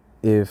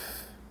 if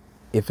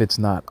it's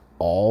not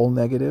all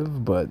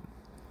negative. But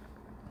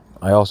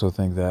I also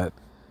think that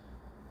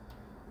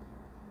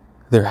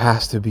there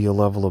has to be a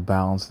level of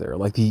balance there.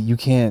 Like, you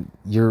can't,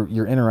 your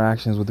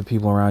interactions with the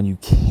people around you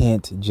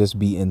can't just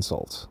be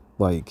insults.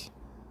 Like,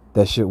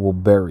 that shit will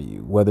bury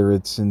you, whether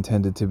it's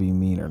intended to be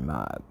mean or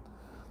not.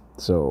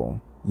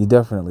 So you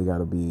definitely got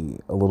to be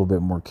a little bit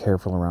more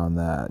careful around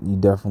that. You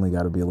definitely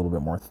got to be a little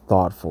bit more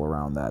thoughtful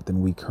around that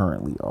than we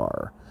currently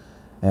are.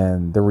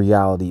 And the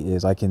reality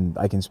is, I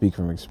can speak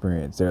from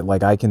experience there.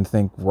 Like, I can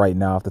think right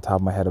now off the top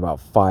of my head about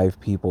 5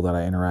 people that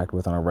I interact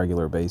with on a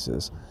regular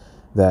basis,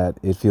 that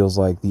it feels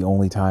like the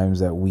only times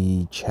that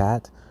we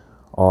chat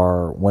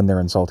are when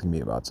they're insulting me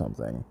about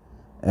something.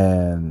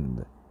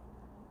 And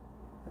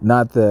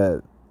not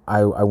that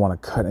I want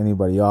to cut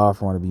anybody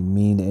off or want to be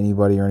mean to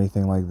anybody or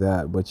anything like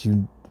that, but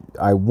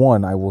I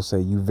will say,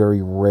 you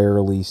very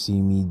rarely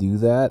see me do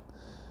that.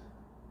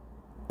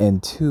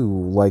 And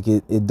 2, like,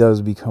 it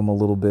does become a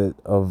little bit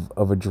of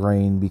a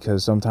drain,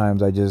 because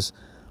sometimes I just,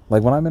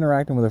 like, when I'm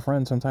interacting with a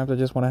friend, sometimes I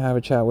just want to have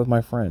a chat with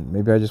my friend.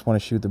 Maybe I just want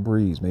to shoot the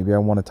breeze. Maybe I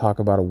want to talk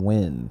about a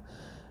win.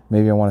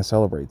 Maybe I want to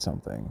celebrate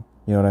something.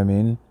 You know what I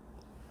mean?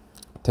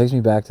 It takes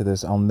me back to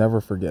this. I'll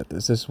never forget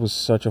this. This was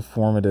such a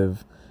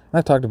formative, and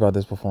I've talked about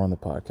this before on the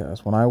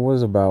podcast. When I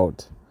was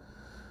about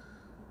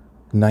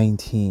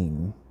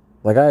 19,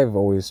 like, I've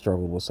always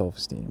struggled with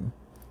self-esteem.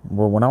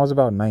 Well, when I was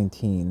about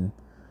 19,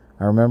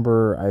 I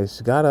remember I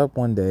got up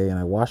one day and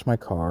I washed my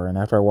car. And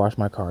after I washed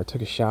my car, I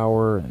took a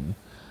shower, and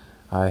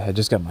I had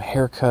just got my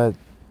hair cut.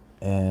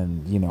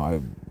 And, I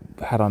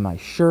had on a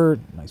nice shirt,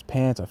 nice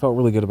pants. I felt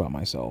really good about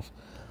myself.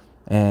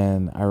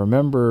 And I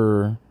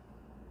remember,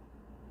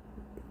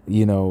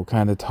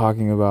 kind of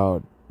talking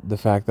about the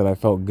fact that I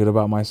felt good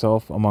about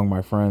myself among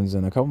my friends.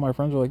 And a couple of my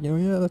friends were like,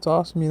 yeah, that's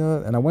awesome,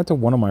 And I went to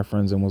one of my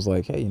friends and was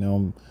like, hey,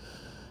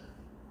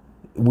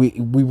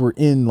 we were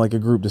in like a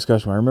group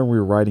discussion. I remember we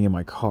were riding in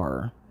my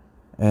car,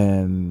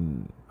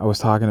 and I was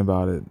talking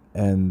about it,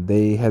 and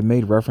they had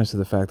made reference to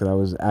the fact that I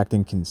was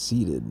acting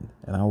conceited.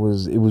 And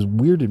it was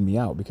weirded me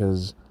out,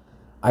 because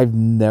I've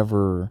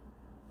never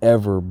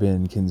ever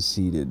been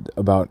conceited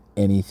about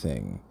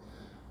anything,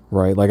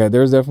 right? Like,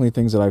 there's definitely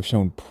things that I've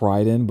shown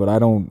pride in, but I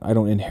don't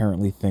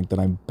inherently think that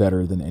I'm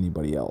better than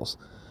anybody else.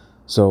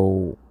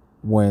 So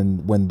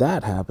when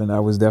that happened, I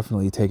was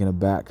definitely taken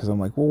aback, because I'm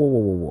like, whoa, whoa, whoa,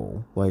 whoa,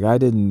 whoa. Like,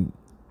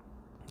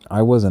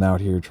 I wasn't out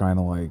here trying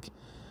to like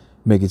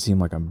make it seem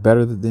like I'm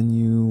better than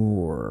you,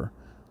 or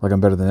like I'm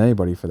better than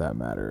anybody for that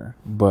matter.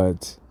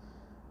 But,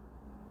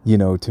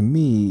 to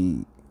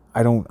me,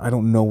 I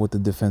don't know what the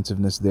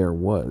defensiveness there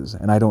was,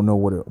 and I don't know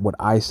what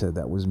I said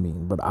that was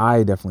mean, but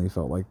I definitely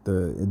felt like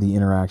the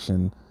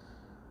interaction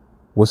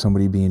was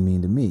somebody being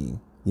mean to me,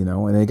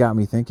 and it got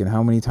me thinking,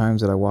 how many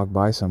times did I walk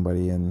by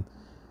somebody and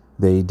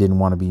they didn't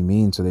want to be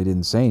mean, so they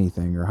didn't say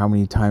anything. Or how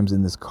many times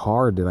in this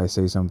car did I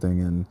say something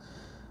and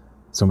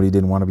somebody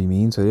didn't want to be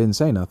mean, so they didn't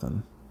say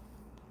nothing.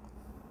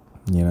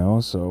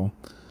 So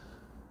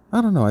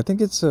I don't know. I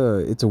think it's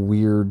a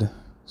weird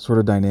sort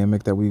of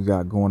dynamic that we've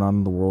got going on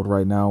in the world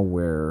right now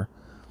where,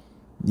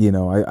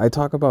 I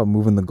talk about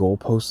moving the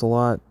goalposts a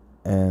lot,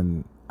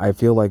 and I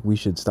feel like we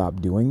should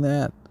stop doing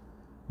that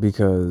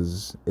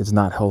because it's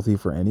not healthy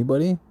for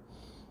anybody.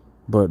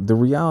 But the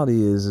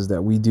reality is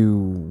that we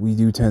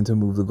do tend to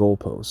move the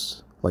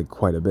goalposts like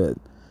quite a bit.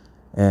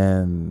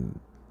 And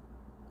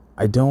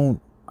I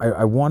don't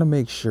I want to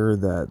make sure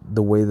that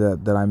the way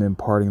that I'm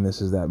imparting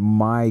this is that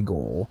my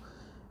goal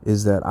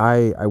is that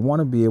I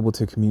want to be able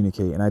to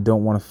communicate, and I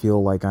don't want to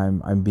feel like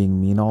I'm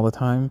being mean all the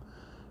time.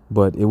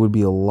 But it would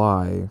be a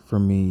lie for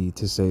me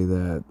to say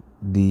that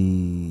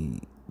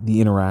the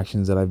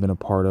interactions that I've been a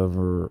part of,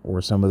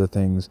 or some of the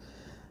things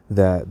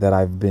that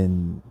I've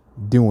been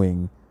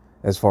doing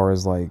as far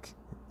as like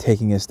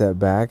taking a step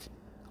back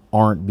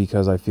aren't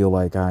because I feel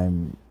like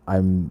I'm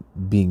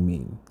being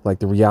mean. Like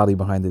the reality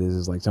behind it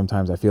is like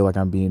sometimes I feel like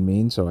I'm being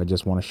mean, so I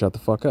just want to shut the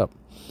fuck up.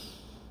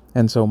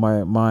 And so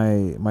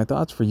my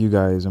thoughts for you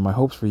guys and my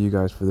hopes for you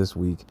guys for this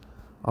week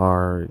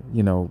are,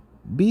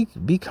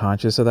 be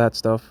conscious of that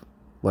stuff,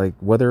 like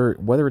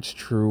whether it's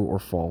true or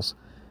false.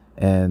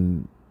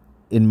 And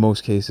in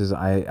most cases,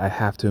 I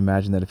have to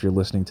imagine that if you're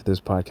listening to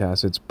this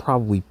podcast, it's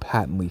probably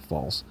patently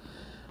false.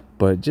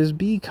 But just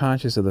be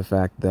conscious of the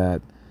fact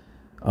that,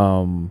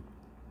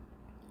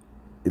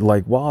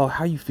 like, while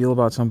how you feel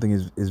about something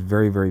is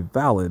very, very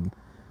valid,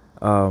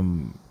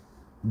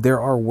 there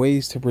are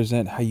ways to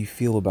present how you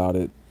feel about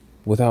it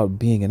without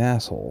being an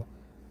asshole.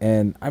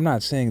 And I'm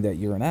not saying that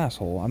you're an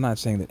asshole. I'm not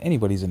saying that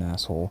anybody's an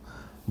asshole.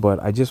 But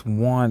I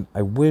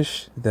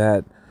wish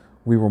that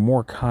we were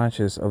more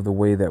conscious of the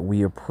way that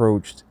we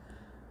approached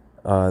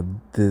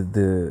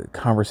the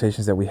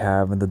conversations that we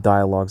have and the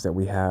dialogues that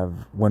we have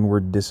when we're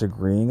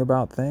disagreeing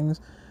about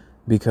things,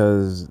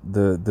 because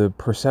the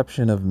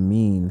perception of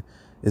mean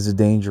is a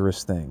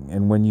dangerous thing.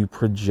 And when you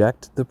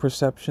project the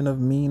perception of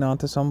mean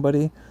onto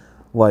somebody,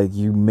 like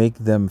you make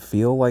them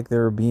feel like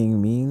they're being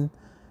mean,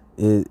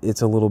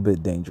 it's a little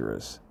bit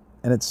dangerous,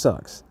 and it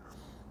sucks.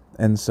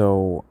 And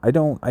so I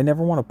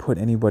never want to put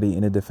anybody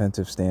in a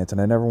defensive stance, and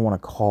I never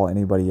want to call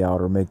anybody out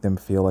or make them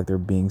feel like they're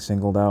being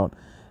singled out.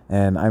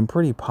 And I'm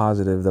pretty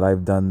positive that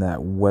I've done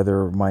that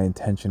whether my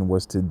intention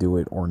was to do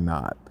it or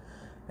not.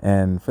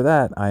 And for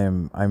that,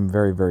 I'm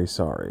very, very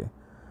sorry.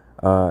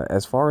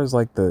 As far as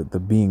like the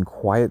being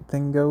quiet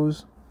thing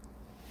goes,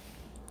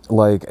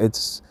 like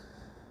it's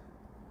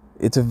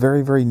a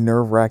very, very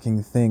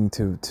nerve-wracking thing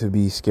to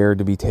be scared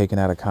to be taken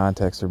out of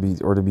context,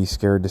 or to be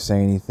scared to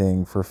say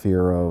anything for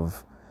fear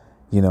of,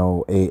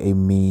 a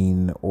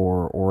mean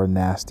or a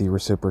nasty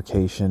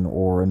reciprocation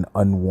or an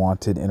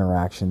unwanted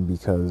interaction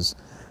because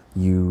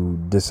you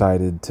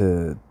decided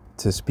to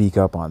speak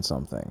up on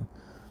something,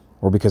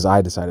 or because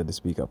I decided to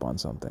speak up on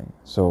something.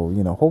 So,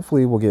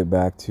 hopefully we'll get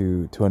back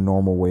to a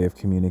normal way of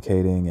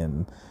communicating,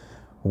 and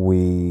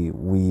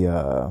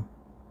we'll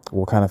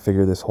kind of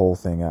figure this whole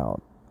thing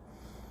out.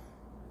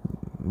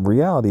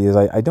 Reality is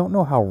I don't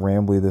know how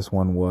rambly this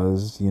one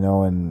was,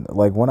 and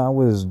like when I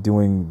was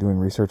doing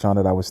research on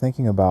it, I was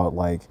thinking about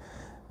like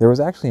there was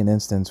actually an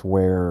instance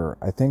where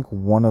I think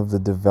one of the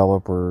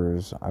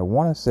developers, I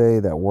want to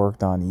say, that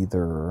worked on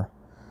either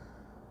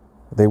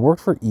they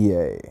worked for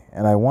EA,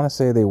 and I want to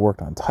say they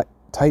worked on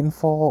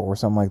Titanfall or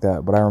something like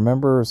that, but I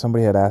remember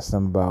somebody had asked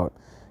them about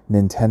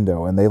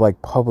Nintendo, and they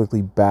like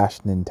publicly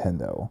bashed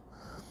Nintendo.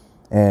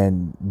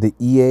 And the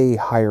EA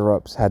higher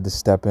ups had to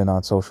step in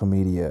on social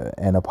media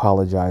and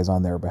apologize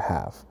on their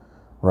behalf,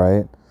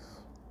 right?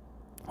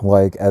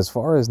 Like, as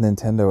far as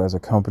Nintendo as a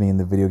company in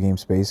the video game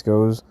space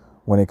goes,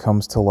 when it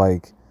comes to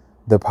like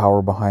the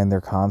power behind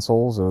their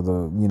consoles, or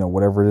the,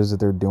 whatever it is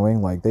that they're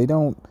doing, like they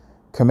don't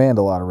command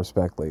a lot of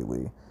respect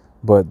lately.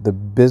 But the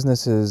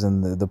businesses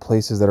and the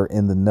places that are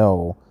in the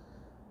know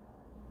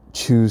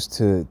choose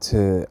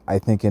to I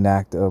think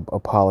enact a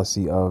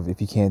policy of,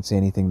 if you can't say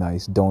anything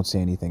nice, don't say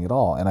anything at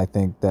all. And I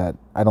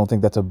don't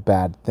think that's a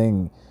bad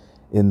thing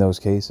in those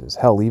cases.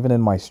 Hell, even in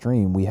my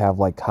stream, we have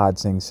like COD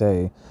Sing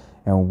Say,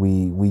 and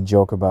we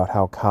joke about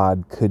how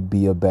COD could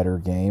be a better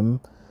game,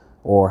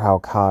 or how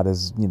COD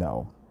is,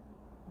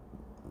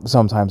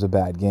 sometimes a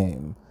bad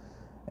game.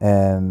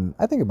 And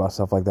I think about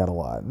stuff like that a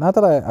lot. Not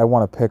that I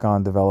want to pick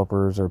on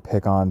developers or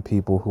pick on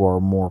people who are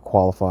more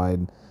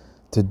qualified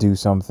to do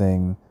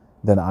something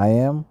than I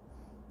am,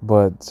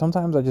 but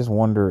sometimes I just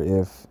wonder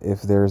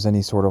if there's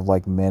any sort of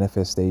like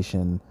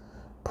manifestation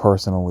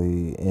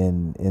personally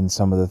in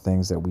some of the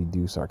things that we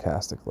do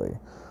sarcastically.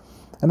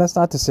 And that's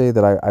not to say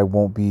that I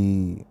won't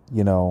be,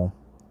 I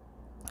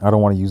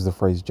don't want to use the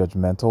phrase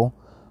judgmental,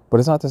 but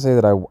it's not to say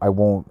that I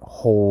won't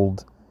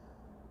hold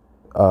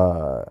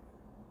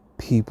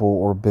people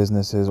or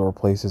businesses or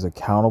places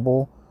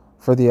accountable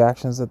for the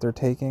actions that they're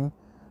taking.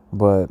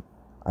 But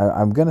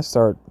I'm going to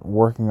start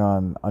working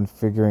on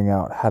figuring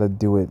out how to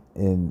do it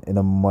in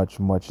a much,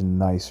 much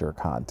nicer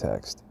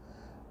context.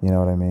 You know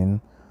what I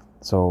mean?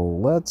 So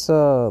let's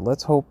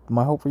hope.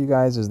 My hope for you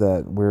guys is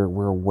that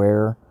we're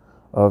aware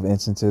of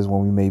instances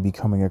when we may be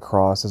coming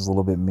across as a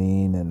little bit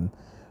mean, and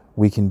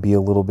we can be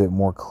a little bit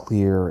more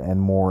clear and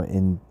more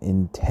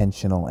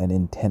intentional and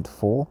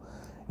intentful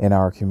in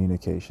our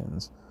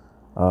communications.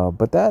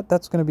 But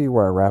that's going to be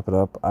where I wrap it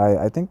up.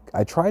 I think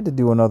I tried to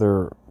do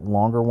another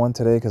longer one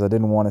today because I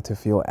didn't want it to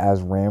feel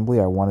as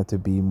rambly. I wanted to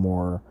be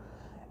more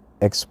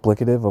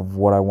explicative of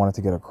what I wanted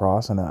to get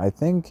across. And I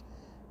think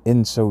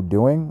in so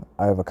doing,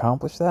 I've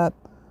accomplished that.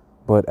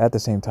 But at the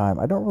same time,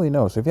 I don't really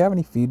know. So if you have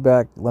any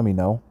feedback, let me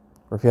know.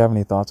 Or if you have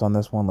any thoughts on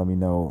this one, let me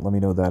know. Let me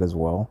know that as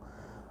well.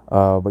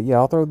 But yeah,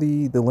 I'll throw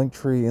the link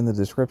tree in the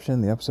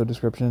description, the episode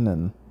description,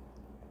 and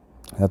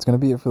that's going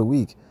to be it for the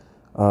week.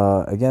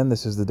 Again,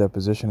 this is the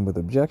Deposition with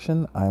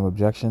Objection. I am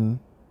Objection.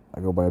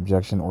 I go by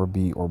Objection or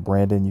B or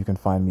Brandon. You can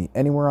find me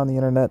anywhere on the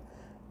internet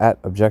at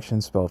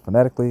Objection, spelled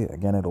phonetically.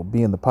 Again, it'll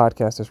be in the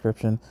podcast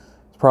description.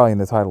 It's probably in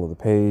the title of the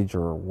page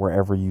or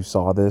wherever you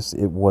saw this.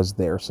 It was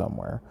there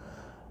somewhere.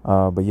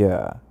 But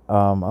yeah,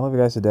 I love you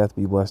guys to death.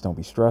 Be blessed. Don't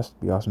be stressed.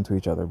 Be awesome to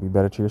each other. Be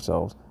better to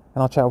yourselves.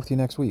 And I'll chat with you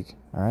next week.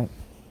 All right?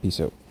 Peace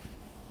out.